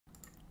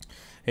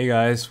Hey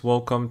guys,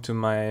 welcome to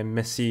my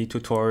messy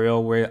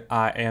tutorial where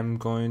I am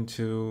going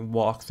to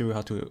walk through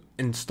how to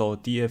install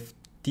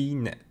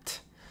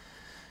DFDNet.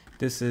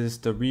 This is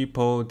the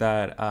repo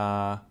that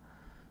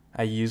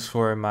I use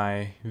for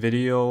my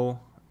video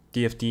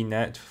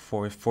DFDNet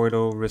for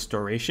photo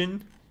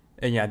restoration.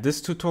 And yeah, this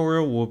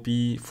tutorial will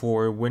be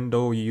for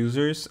Windows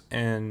users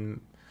and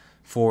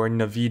for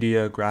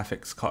NVIDIA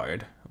graphics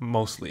card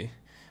mostly.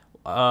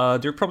 There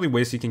are probably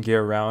ways you can get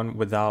around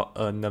without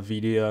a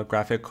NVIDIA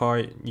graphic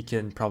card. You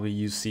can probably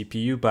use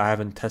CPU, but I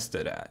haven't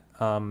tested that.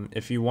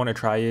 If you want to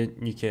try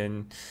it, you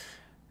can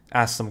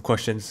ask some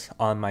questions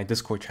on my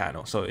Discord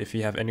channel. So if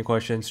you have any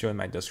questions, join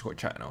my Discord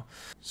channel.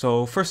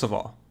 So first of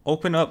all,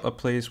 open up a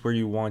place where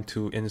you want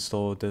to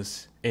install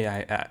this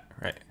AI at,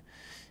 right?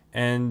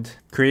 And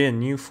create a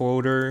new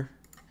folder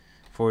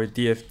for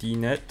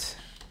DFDNet.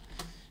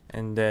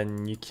 And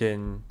then you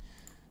can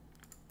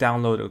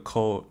download a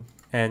code.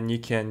 And you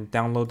can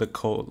download the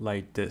code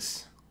like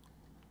this.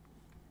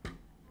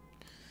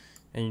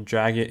 And you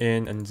drag it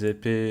in,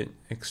 unzip it,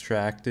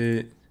 extract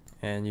it,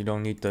 and you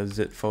don't need the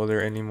zip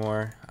folder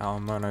anymore.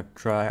 I'm gonna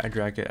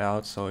drag it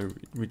out so it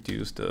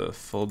reduce the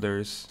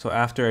folders. So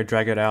after I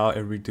drag it out,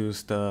 it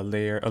reduced a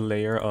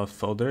layer of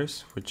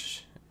folders,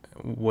 which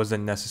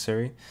wasn't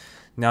necessary.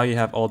 Now you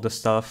have all the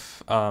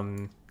stuff,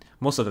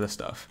 most of the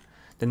stuff.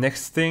 The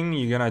next thing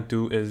you're gonna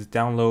do is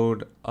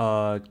download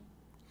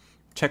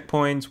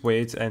checkpoints,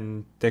 weights,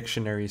 and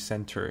dictionary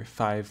center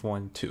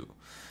 512.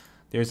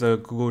 There's a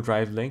Google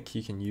Drive link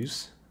you can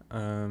use.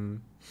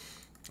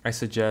 I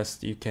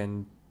suggest you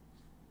can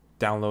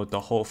download the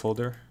whole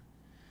folder.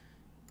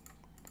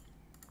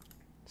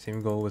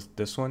 Same goal with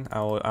this one.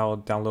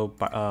 I'll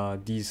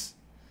download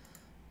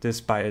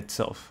this by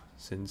itself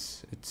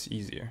since it's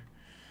easier.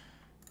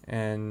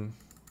 And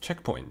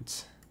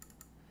checkpoints.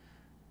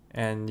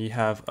 And you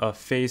have a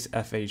face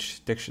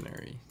FH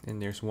dictionary,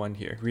 and there's one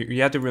here.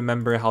 You have to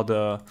remember how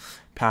the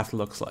path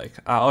looks like.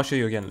 I'll show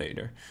you again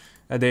later.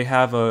 They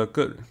have a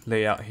good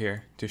layout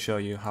here to show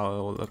you how it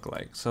will look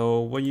like. So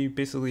what you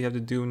basically have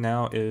to do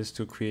now is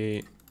to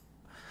create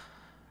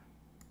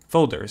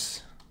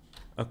folders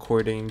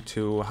according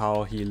to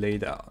how he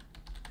laid out,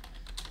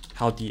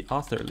 how the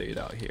author laid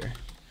out here.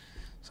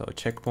 So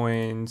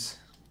checkpoints,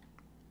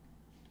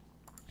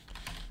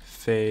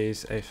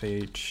 face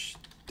FH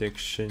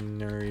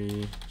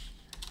dictionary,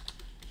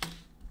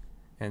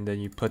 and then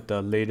you put the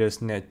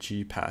latest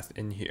netg path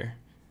in here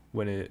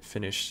when it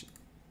finished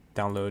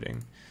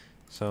downloading.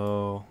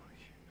 So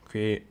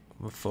create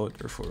a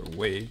folder for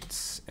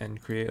weights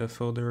and create a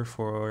folder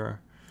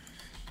for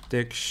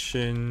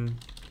dictionary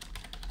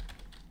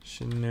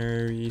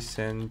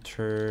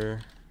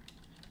center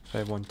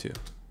 512.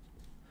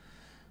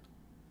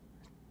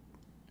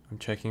 I'm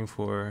checking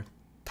for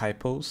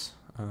typos.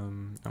 I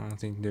don't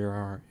think there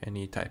are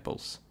any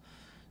typos.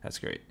 That's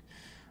great.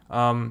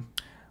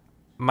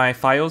 My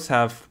files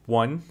have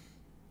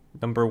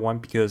number one,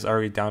 because I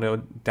already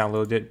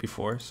downloaded it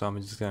before, so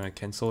I'm just gonna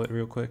cancel it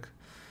real quick.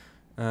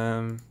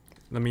 Let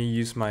me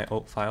use my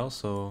old file.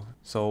 So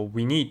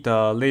we need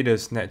the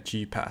latest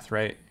netg path,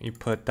 right? You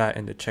put that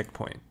in the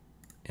checkpoint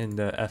in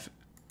the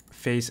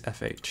face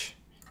FH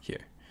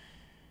here.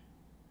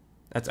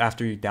 That's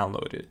after you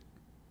download it.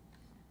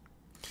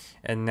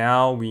 And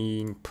now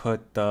we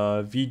put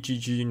the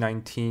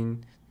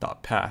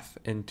vgg19.path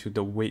into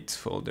the weights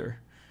folder.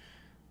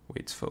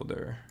 Weights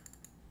folder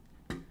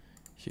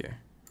here.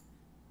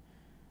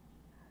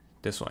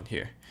 This one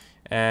here.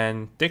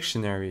 And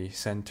dictionary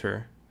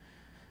center,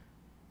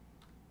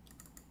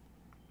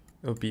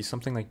 it would be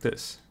something like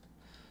this.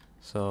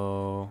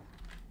 So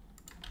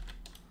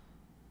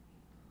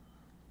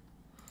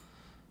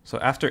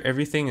after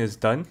everything is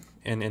done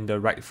and in the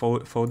right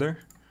folder,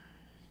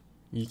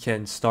 you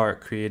can start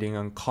creating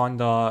a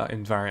Conda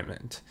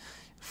environment.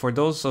 For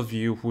those of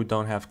you who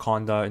don't have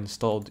Conda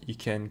installed, you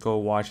can go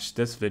watch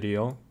this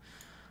video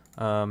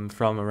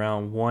from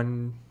around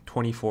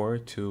 1:24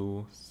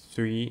 to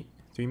 3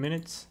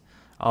 minutes.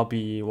 I'll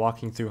be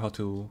walking through how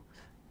to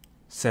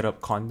set up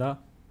Conda.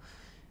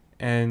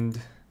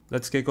 And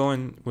let's get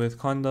going with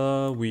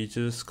Conda. We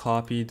just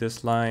copy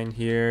this line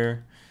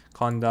here.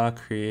 Conda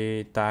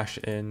create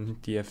 -n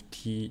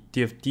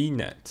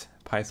DFDNet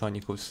Python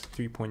equals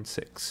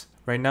 3.6.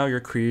 Right now you're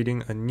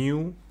creating a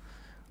new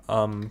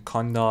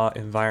Conda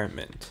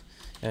environment,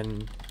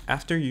 and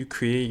after you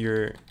create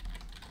your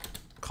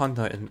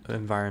Conda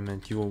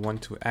environment, you will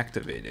want to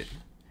activate it.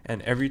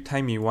 And every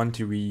time you want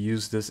to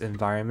reuse this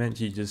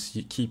environment, you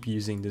keep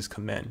using this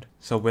command.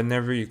 So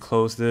whenever you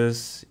close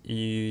this,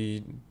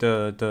 the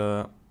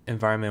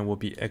environment will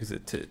be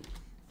exited.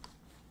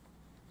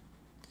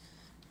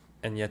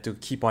 And you have to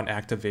keep on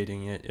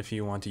activating it if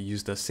you want to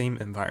use the same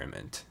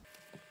environment.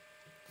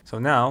 So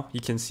now you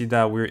can see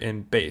that we're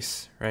in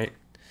base, right?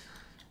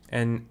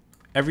 And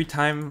every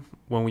time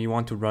when we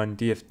want to run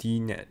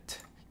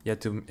DFDNet, you have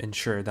to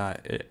ensure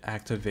that it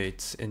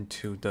activates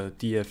into the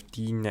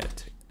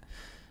DFDNet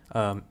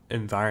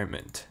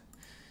environment.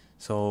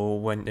 So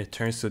when it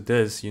turns to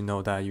this, you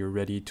know that you're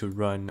ready to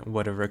run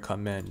whatever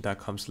command that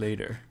comes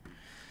later.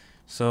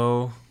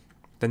 So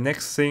the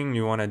next thing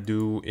you want to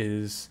do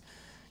is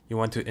you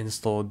want to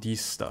install these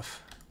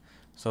stuff.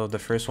 So the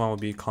first one will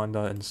be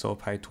Conda Install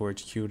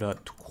PyTorch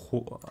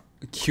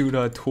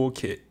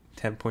cudatoolkit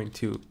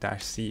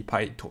 10.2-c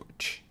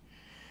pytorch.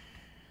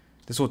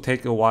 This will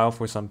take a while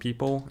for some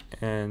people,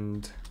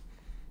 and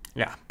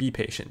yeah, be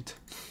patient.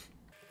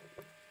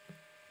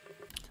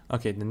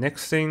 Okay, the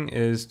next thing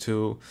is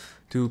to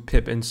do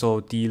pip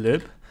install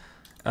dlib.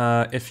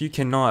 If you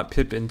cannot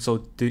pip install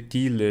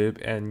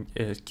dlib and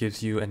it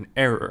gives you an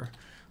error,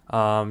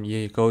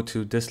 you go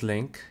to this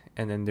link,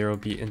 and then there will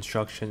be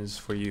instructions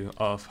for you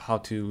of how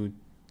to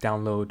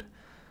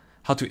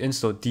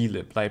install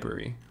dlib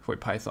library for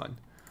Python.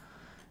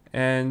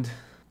 And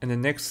the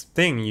next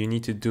thing you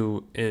need to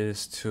do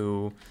is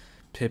to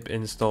pip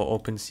install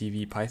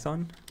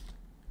opencv-python.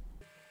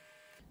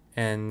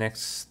 And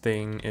next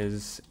thing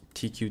is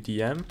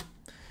tqdm.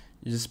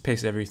 You just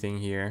paste everything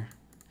here.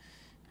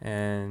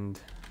 And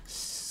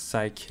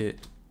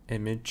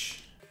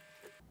scikit-image,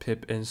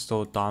 pip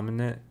install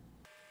dominant.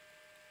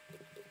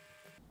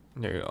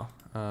 There you go.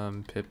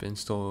 Pip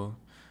install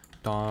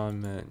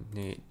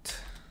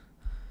dominate.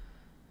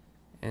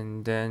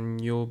 And then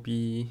you'll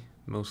be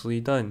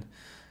mostly done.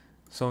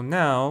 So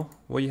now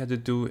what you have to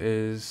do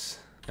is,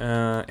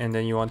 and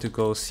then you want to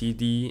go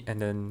cd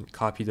and then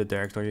copy the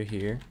directory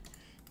here,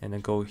 and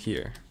then go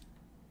here,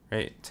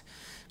 right?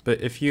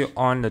 But if you're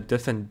on a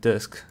different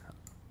disk,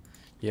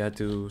 you have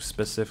to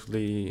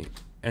specifically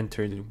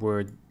enter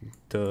where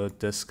the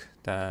disk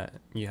that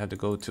you have to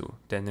go to,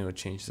 then it will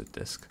change the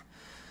disk.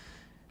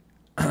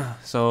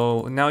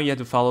 So now you have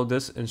to follow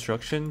this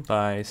instruction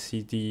by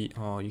cd.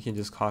 Oh, you can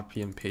just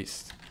copy and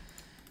paste.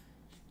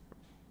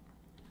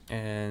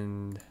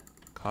 And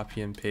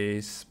copy and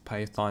paste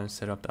python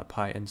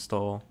setup.py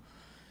install,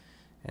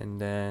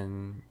 and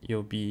then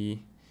you'll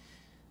be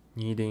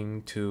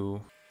needing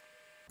to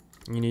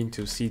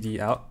cd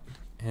out,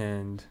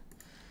 and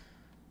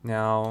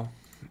now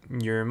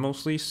you're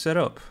mostly set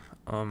up.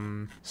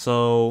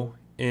 So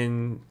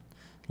in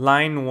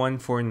line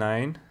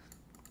 149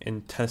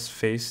 in test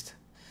phase,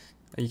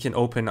 you can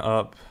open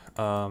up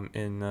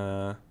in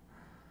a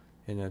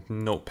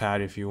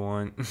notepad if you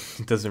want.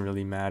 It doesn't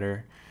really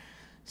matter.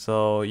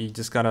 So you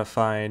just gotta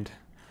find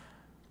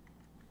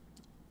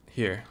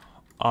here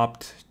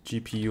opt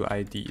GPU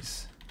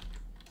IDs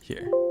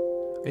here.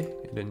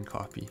 It didn't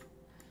copy.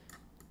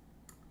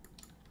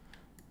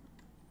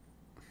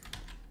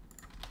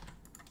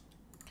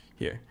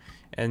 Here,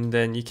 and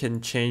then you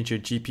can change your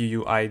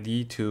GPU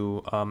ID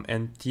to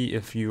empty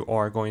if you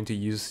are going to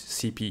use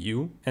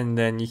CPU, and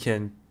then you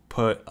can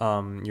put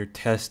your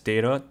test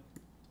data,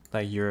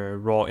 like your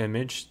raw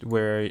image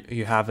where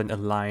you haven't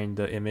aligned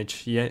the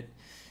image yet,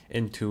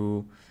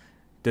 into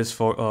this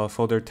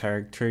folder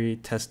directory,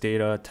 test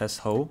data, test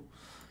hole.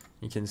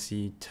 You can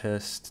see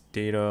test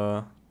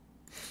data,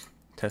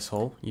 test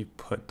hole. You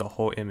put the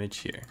whole image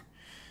here,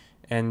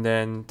 and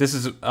then this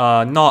is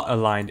not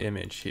aligned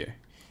image here,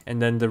 and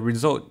then the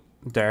result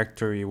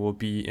directory will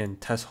be in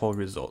test hole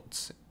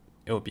results.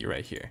 It will be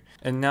right here,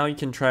 and now you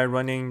can try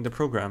running the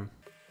program.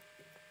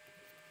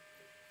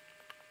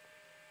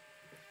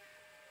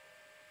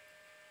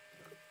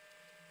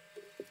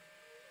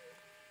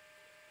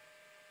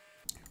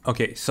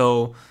 Okay,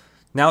 so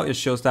now it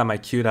shows that my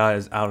CUDA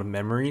is out of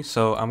memory,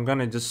 so I'm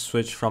gonna just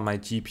switch from my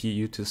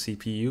GPU to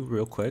CPU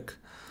real quick.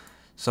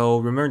 So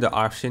remember the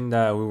option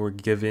that we were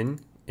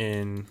given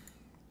in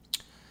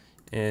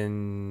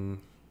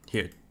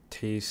here,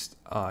 taste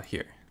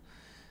here.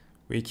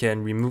 We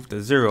can remove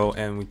the 0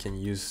 and we can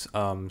use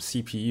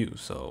CPU,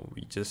 so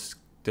we just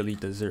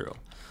delete the 0.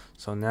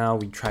 So now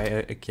we try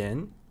it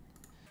again.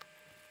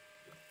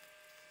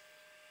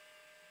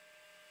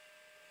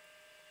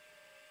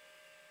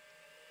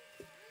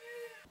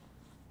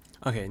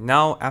 Okay,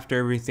 now after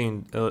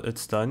everything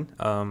it's done,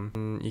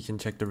 you can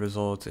check the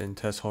results in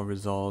test hole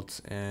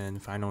results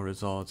and final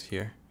results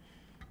here.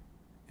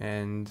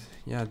 And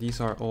yeah,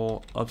 these are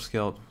all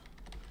upscaled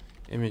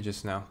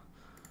images now.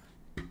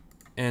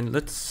 And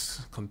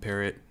let's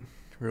compare it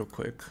real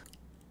quick.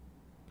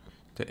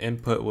 The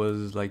input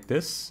was like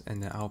this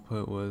and the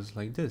output was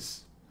like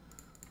this.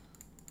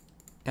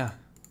 Yeah,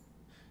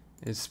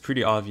 it's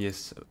pretty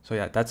obvious. So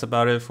yeah, that's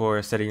about it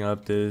for setting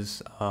up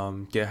this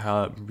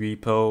GitHub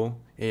repo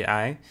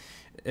AI.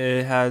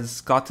 It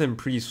has gotten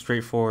pretty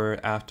straightforward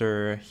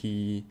after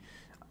the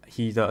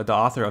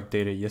author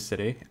updated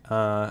yesterday.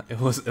 It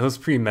was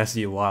pretty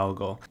messy a while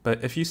ago.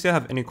 But if you still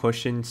have any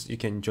questions, you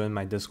can join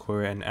my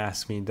Discord and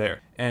ask me there.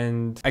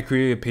 And I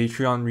created a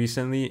Patreon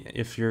recently.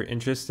 If you're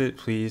interested,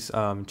 please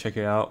check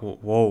it out.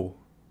 Whoa,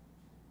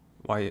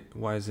 why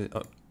is it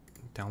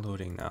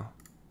downloading now?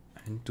 I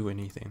didn't do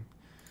anything.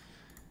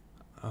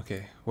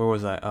 Okay, where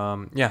was I?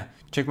 Yeah,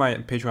 check my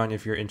Patreon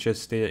if you're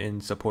interested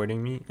in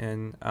supporting me,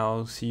 and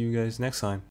I'll see you guys next time.